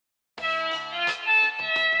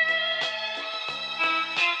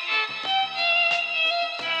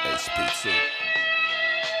SP2.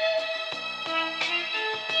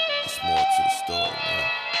 There's more to the story, man.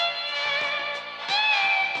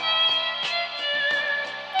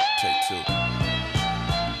 Take two.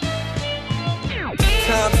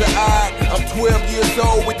 Times are odd. I'm 12 years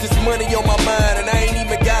old with this money on my mind, and I ain't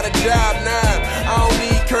even got a job now. I don't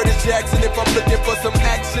need Curtis Jackson if I'm looking for some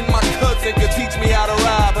action. My cousin could teach me how to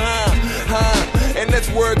rob, And that's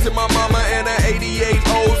word to my mama and her 88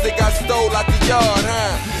 O's that got stole out the yard,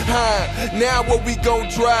 Now what we gon'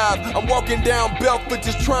 drive? I'm walking down Belford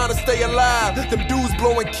just trying to stay alive. Them dudes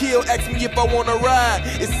blowing kill ask me if I wanna ride.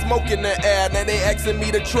 It's smoke in the air, now they asking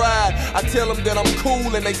me to try. I tell them that I'm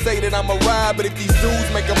cool and they say that I'ma ride. But if these dudes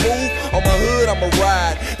make a move on my hood, I'ma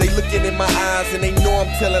ride. They looking in my eyes and they know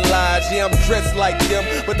I'm telling lies. Yeah, I'm dressed like them,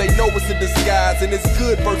 but they know it's a disguise. And it's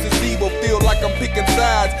good versus evil, feel like I'm picking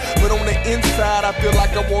sides. But on the inside, I feel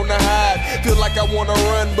like I wanna hide. Feel like I wanna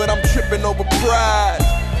run, but I'm tripping over pride.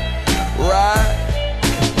 Right?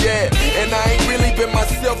 Yeah, and I ain't really been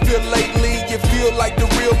myself till lately. You feel like the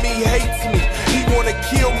real me hates me. He wanna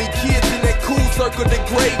kill me, kids in that cool circle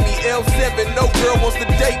degrade me. L7, no girl wants to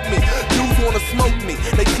date me. Dudes wanna smoke me,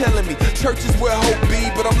 they telling me church is where hope be.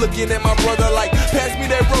 But I'm looking at my brother like, pass me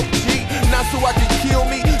that rope, G. Not so I can kill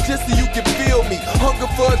me, just so you can feel me. Hunger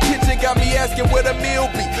for attention got me asking where the meal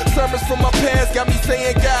be. Sermons from my past got me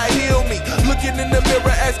saying God heal me. Looking in the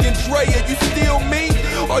mirror asking Dre, are you still me?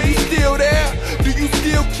 Are you still there? Do you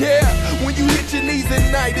still care? When you hit your knees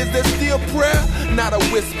at night, is there still prayer? Not a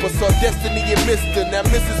whisper, saw destiny and missed her. Now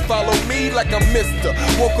missus follow me like I'm Mr.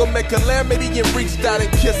 Woke up at calamity and reached out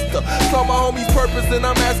and kissed her. Saw my homie's purpose and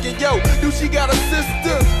I'm asking, yo, do she got a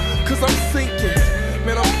sister? Cause I'm sinking,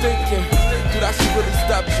 man, I'm thinking, dude, I should really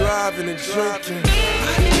stop driving and drinking. I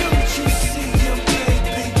know what you see, young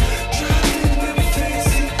baby, driving them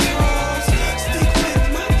fancy cars. Stick with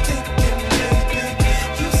my thinking, baby,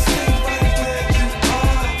 you'll stay right where you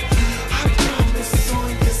are. I promise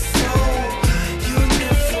on your soul, you'll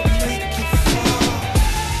never make it far.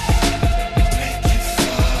 Make it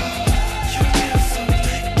far, you'll never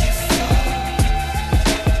make it far.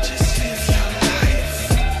 Just live your life,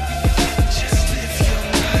 just live your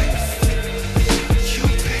life. You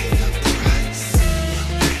pay the price.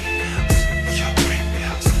 Your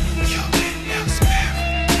penthouse, your penthouse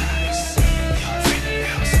paradise. Your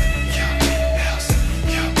penthouse, your penthouse,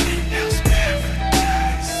 your penthouse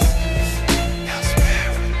paradise. House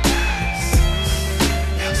paradise,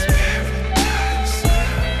 house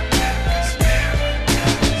paradise,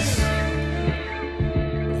 paradise.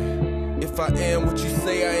 If I am what you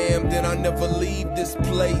say I am, then I'll never leave this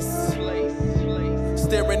place.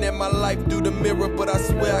 Staring at my life through the mirror, but I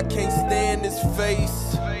swear I can't stand this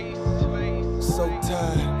face. So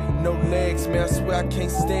tired, no legs, man, I swear I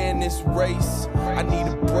can't stand this race. I need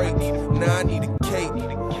a break, now I need a cape,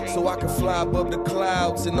 so I can fly above the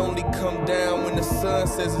clouds and only come down when the sun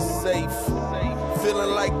says it's safe.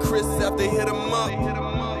 Feeling like Chris after hit him up.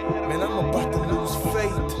 Man, I'm about to lose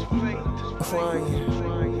faith. Crying,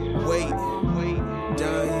 waiting,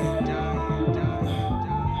 dying.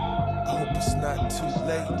 I hope it's not too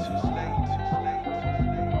late.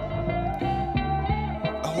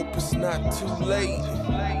 I hope it's not too late.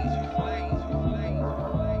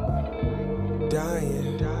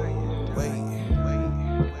 Dying, waiting.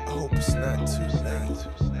 I hope it's not too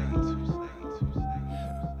late.